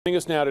Joining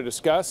us now to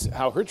discuss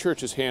how her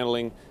church is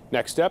handling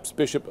next steps,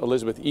 Bishop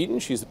Elizabeth Eaton.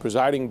 She's the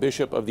presiding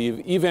bishop of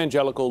the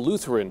Evangelical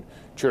Lutheran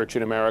Church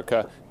in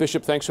America.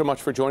 Bishop, thanks so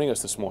much for joining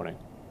us this morning.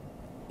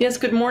 Yes,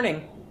 good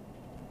morning.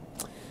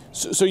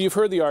 So you've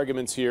heard the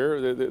arguments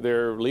here.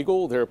 They're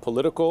legal, they're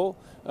political,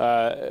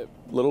 a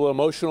little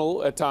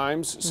emotional at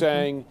times,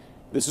 saying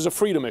this is a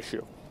freedom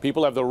issue.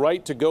 People have the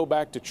right to go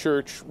back to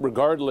church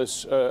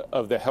regardless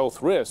of the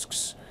health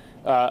risks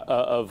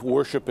of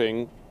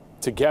worshiping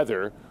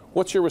together.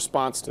 What's your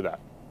response to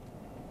that?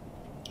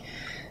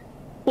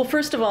 Well,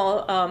 first of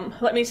all,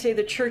 let me say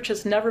the church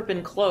has never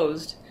been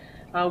closed.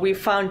 We've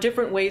found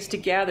different ways to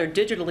gather,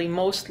 digitally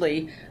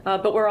mostly,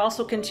 but we're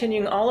also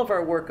continuing all of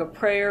our work of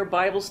prayer,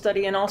 Bible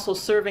study, and also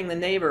serving the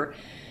neighbor.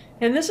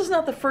 And this is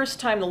not the first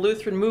time the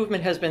Lutheran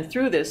movement has been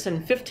through this. In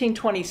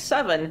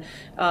 1527,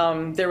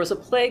 there was a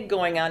plague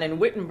going on in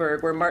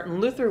Wittenberg where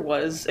Martin Luther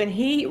was, and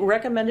he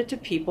recommended to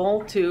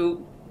people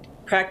to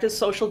practice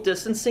social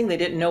distancing. They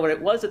didn't know what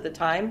it was at the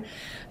time,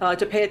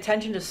 to pay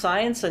attention to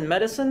science and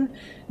medicine,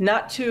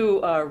 not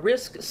to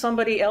risk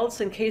somebody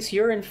else in case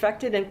you're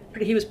infected, and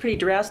he was pretty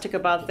drastic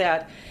about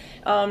that.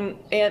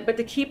 But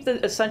to keep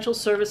the essential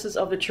services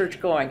of the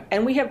church going.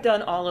 And we have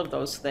done all of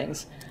those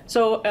things.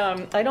 So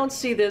I don't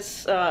see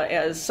this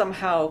as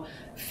somehow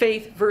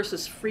faith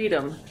versus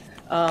freedom,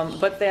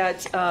 but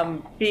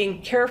that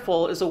being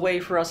careful is a way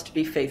for us to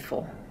be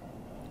faithful.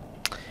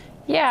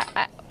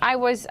 Yeah, I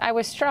was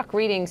struck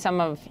reading some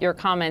of your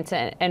comments,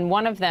 and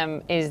one of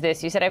them is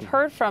this. You said, I've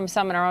heard from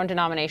some in our own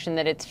denomination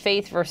that it's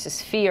faith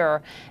versus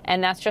fear,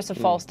 and that's just a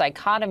false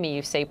dichotomy.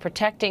 You say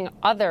protecting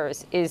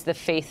others is the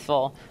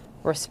faithful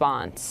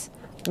response.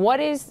 What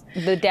is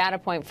the data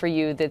point for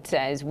you that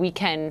says we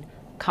can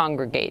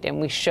congregate, and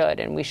we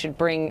should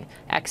bring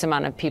X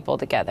amount of people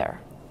together?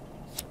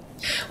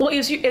 Well,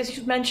 as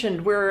you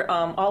mentioned, we're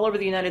all over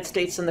the United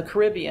States and the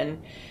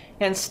Caribbean,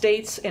 and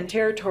states and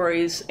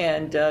territories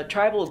and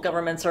tribal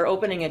governments are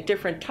opening at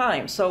different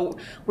times. So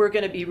we're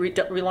going to be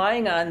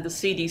relying on the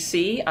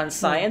CDC, on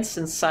science,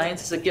 and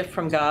science is a gift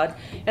from God,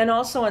 and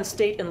also on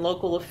state and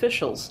local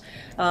officials.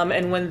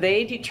 And when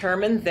they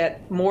determine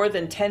that more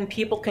than 10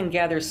 people can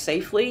gather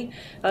safely,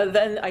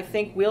 then I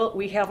think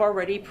we have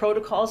already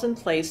protocols in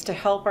place to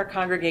help our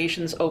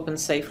congregations open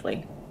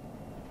safely.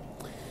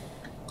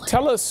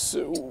 Tell us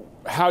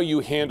how you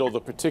handle the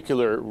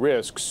particular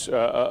risks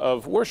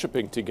of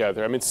worshiping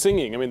together. I mean,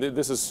 singing. I mean,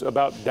 this is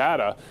about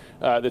data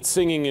that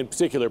singing in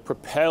particular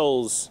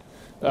propels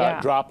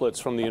droplets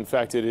from the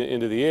infected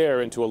into the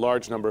air into a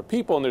large number of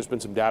people, and there's been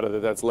some data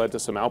that's led to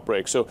some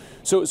outbreaks.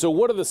 So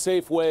what are the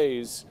safe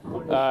ways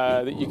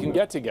that you can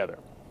get together?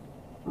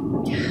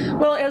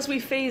 Well, as we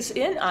phase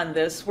in on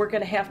this, we're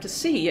going to have to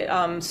see.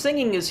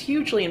 Singing is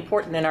hugely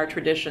important in our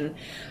tradition,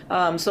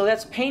 so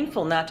that's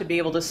painful not to be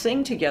able to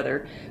sing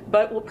together.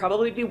 But we'll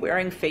probably be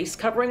wearing face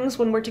coverings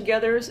when we're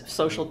together,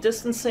 social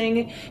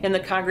distancing in the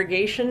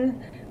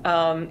congregation,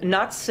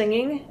 not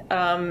singing,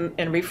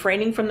 and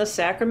refraining from the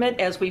sacrament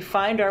as we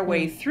find our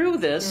way through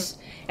this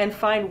and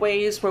find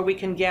ways where we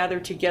can gather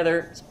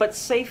together, but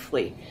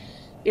safely.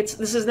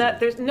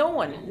 There's no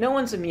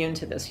one's immune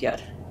to this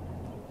yet.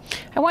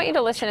 I want you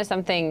to listen to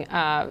something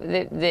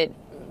that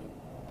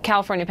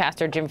California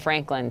pastor Jim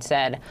Franklin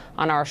said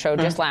on our show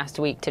just last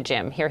week to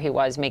Jim. Here he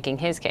was making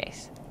his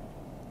case.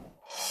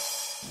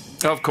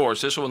 Of course,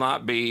 this will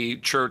not be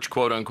church,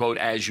 quote unquote,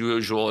 as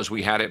usual as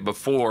we had it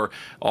before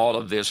all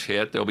of this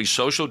hit. There'll be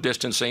social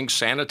distancing,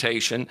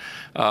 sanitation,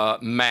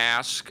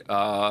 mask,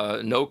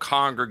 no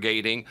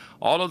congregating,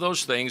 all of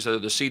those things are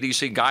the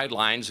CDC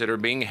guidelines that are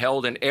being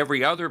held in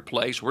every other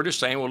place. We're just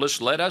saying, well,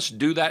 let us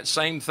do that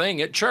same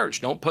thing at church.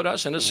 Don't put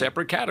us in a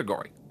separate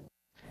category.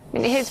 I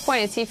mean, his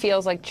point is he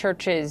feels like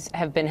churches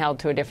have been held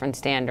to a different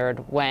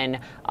standard when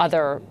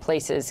other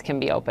places can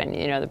be open.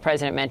 You know, the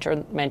president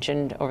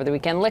mentioned over the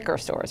weekend liquor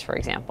stores, for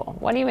example.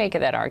 What do you make of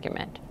that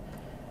argument?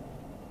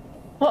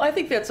 Well, I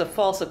think that's a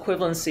false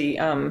equivalency,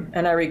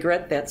 and I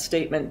regret that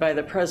statement by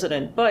the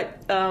president. But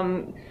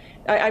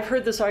I've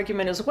heard this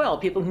argument as well.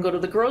 People can go to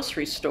the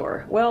grocery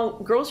store. Well,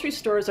 grocery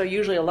stores are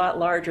usually a lot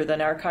larger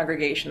than our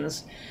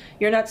congregations.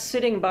 You're not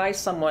sitting by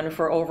someone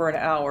for over an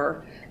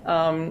hour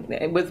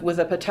with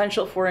a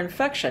potential for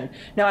infection.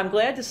 Now, I'm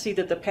glad to see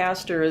that the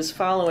pastor is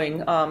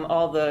following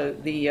all the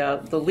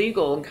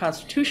legal and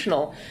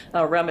constitutional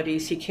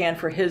remedies he can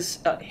for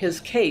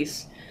his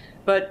case.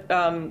 But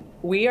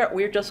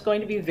we're just going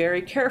to be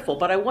very careful.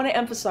 But I want to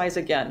emphasize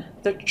again,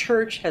 the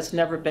church has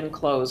never been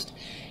closed.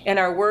 And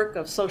our work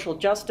of social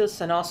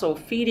justice and also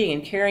feeding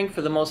and caring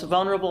for the most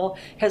vulnerable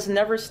has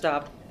never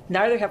stopped.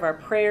 Neither have our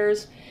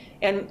prayers.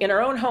 And in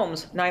our own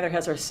homes, neither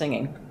has our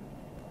singing.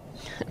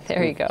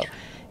 There you go.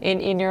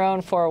 In your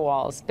own four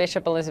walls.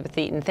 Bishop Elizabeth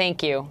Eaton,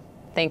 thank you.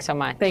 Thanks so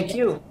much. Thank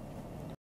you.